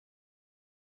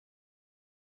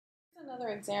Another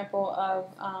example of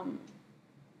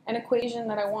an equation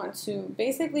that I want to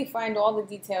basically find all the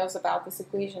details about this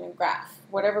equation and graph,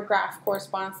 whatever graph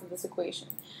corresponds to this equation.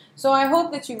 So I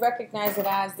hope that you recognize it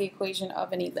as the equation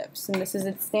of an ellipse, and this is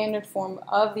its standard form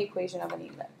of the equation of an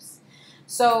ellipse.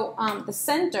 So the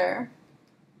center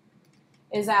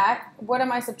is at, what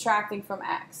am I subtracting from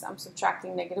x? I'm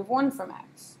subtracting -1 from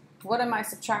x. What am I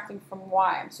subtracting from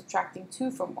y? I'm subtracting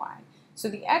 2 from y. So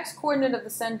the x-coordinate of the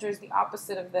center is the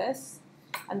opposite of this,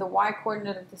 and the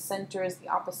y-coordinate of the center is the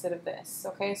opposite of this,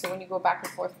 okay? So when you go back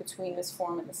and forth between this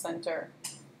form and the center,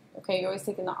 okay, you're always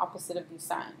taking the opposite of these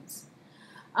signs.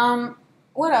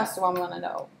 What else do I want to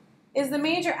know? Is the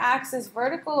major axis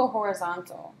vertical or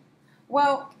horizontal?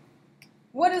 Well,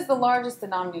 what is the largest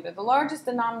denominator? The largest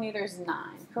denominator is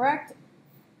 9, correct?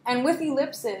 And with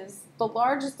ellipses, the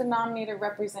largest denominator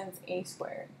represents a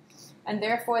squared. And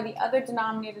therefore, the other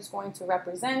denominator is going to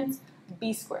represent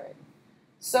b squared.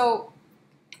 So,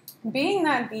 being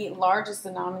that the largest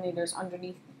denominator is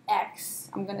underneath x,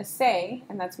 I'm going to say,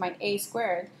 and that's my a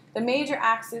squared, the major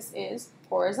axis is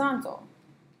horizontal.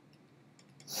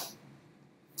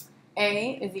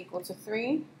 A is equal to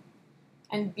 3,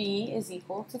 and b is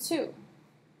equal to 2.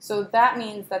 So that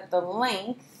means that the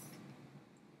length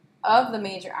of the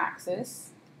major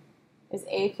axis is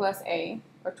a plus a,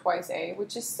 or twice a,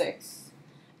 which is 6.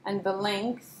 And the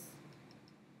length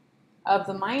of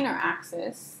the minor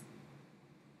axis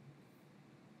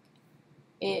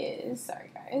is,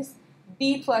 sorry guys,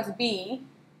 b plus b,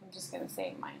 I'm just going to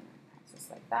say minor axis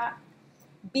like that,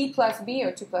 b plus b,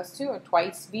 or 2 plus 2, or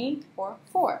twice b, or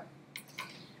 4.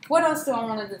 What else do I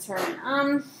want to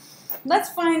determine? Let's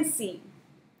find c.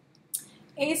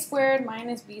 A squared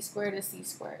minus b squared is c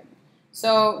squared.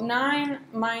 So 9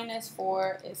 minus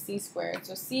 4 is c squared.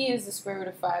 So c is the square root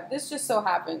of 5. This just so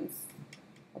happens.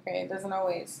 Okay, it doesn't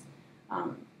always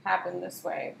happen this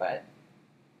way, but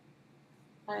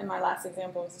in my last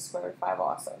example it was the square root of 5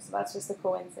 also. So that's just a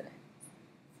coincidence.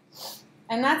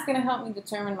 And that's going to help me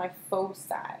determine my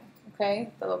foci,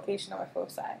 okay, the location of my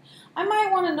foci. I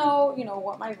might want to know,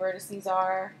 what my vertices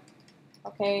are,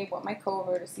 okay, what my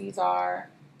co-vertices are,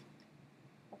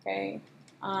 okay,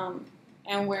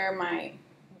 and where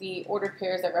the ordered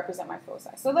pairs that represent my foci.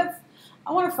 So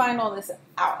I want to find all this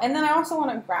out, and then I also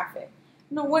want to graph it.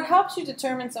 What helps you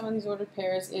determine some of these ordered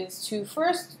pairs is to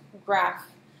first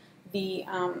graph the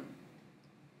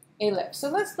ellipse. So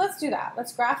let's do that.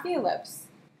 Let's graph the ellipse.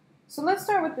 So let's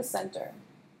start with the center,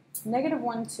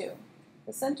 -1, 2.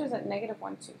 The center is at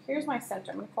 -1, 2. Here's my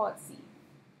center. I'm going to call it C.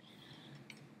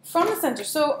 From the center,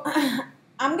 so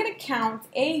I'm going to count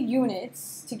a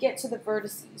units to get to the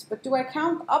vertices, but do I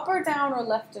count up or down or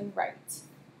left and right?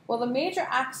 Well, the major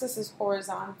axis is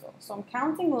horizontal, so I'm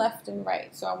counting left and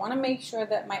right. So I want to make sure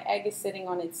that my egg is sitting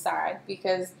on its side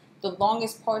because the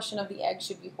longest portion of the egg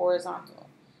should be horizontal.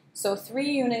 So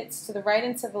 3 units to the right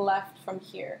and to the left from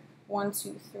here. 1,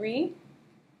 2, 3.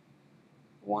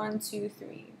 1, 2,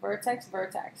 3. Vertex,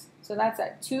 vertex. So that's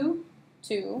at 2,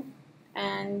 2,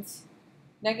 and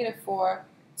 -4,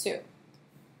 2.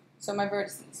 So my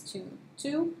vertices, 2,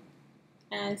 2,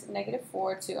 and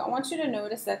 -4, 2. I want you to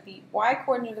notice that the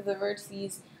y-coordinate of the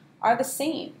vertices are the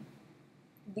same.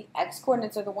 The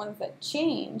x-coordinates are the ones that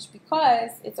change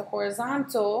because it's a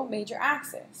horizontal major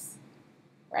axis,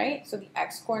 right? So the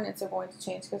x-coordinates are going to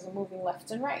change because we're moving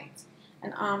left and right.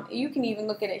 And you can even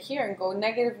look at it here and go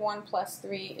 -1 plus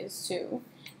 3 is 2,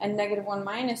 and -1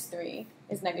 minus 3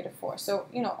 is -4. So,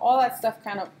 all that stuff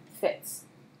kind of fits.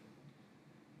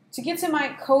 To get to my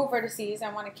co-vertices,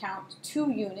 I want to count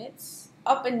 2 units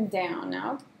up and down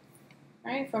now,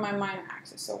 right, for my minor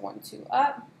axis. So 1, 2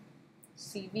 up,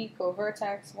 CV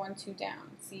co-vertex, 1, 2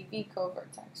 down, CV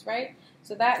co-vertex, right?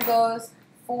 So that goes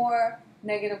for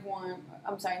 -1,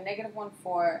 I'm sorry, -1,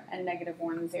 4, and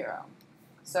 -1, 0.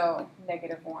 So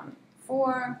 -1,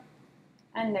 4,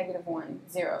 and -1,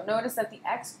 0. Notice that the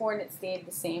x-coordinate stayed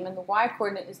the same, and the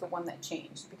y-coordinate is the one that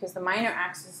changed because the minor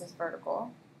axis is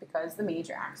vertical, because the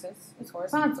major axis is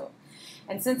horizontal.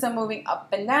 And since I'm moving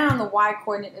up and down, the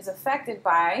y-coordinate is affected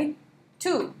by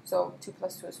 2. So 2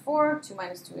 plus 2 is 4, 2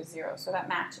 minus 2 is 0, so that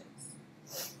matches.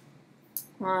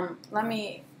 Let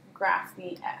me graph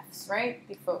the f's, right,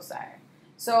 the foci.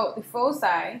 So the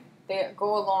foci, they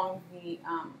go along the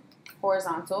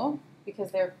horizontal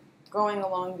because they're going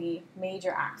along the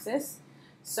major axis.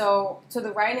 So to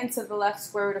the right and to the left,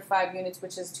 square root of 5 units,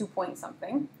 which is 2 point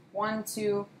something. 1,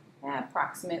 2,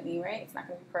 approximately, right? It's not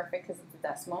going to be perfect because it's a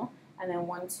decimal. And then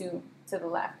 1, 2 to the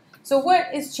left. So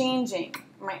what is changing?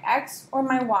 My x or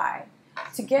my y?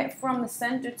 To get from the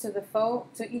center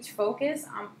to each focus,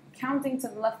 I'm counting to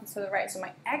the left and to the right. So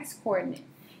my x coordinate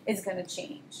is going to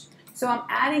change. So I'm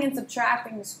adding and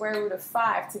subtracting the square root of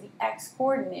 5 to the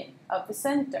x-coordinate of the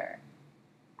center.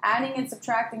 Adding and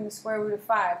subtracting the square root of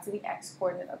 5 to the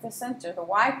x-coordinate of the center. The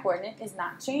y-coordinate is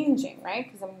not changing, right?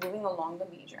 Because I'm moving along the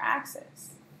major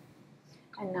axis.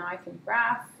 And now I can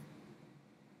graph.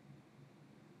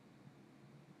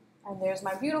 And there's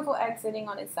my beautiful egg sitting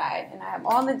on its side. And I have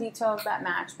all the details that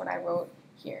match what I wrote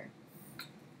here.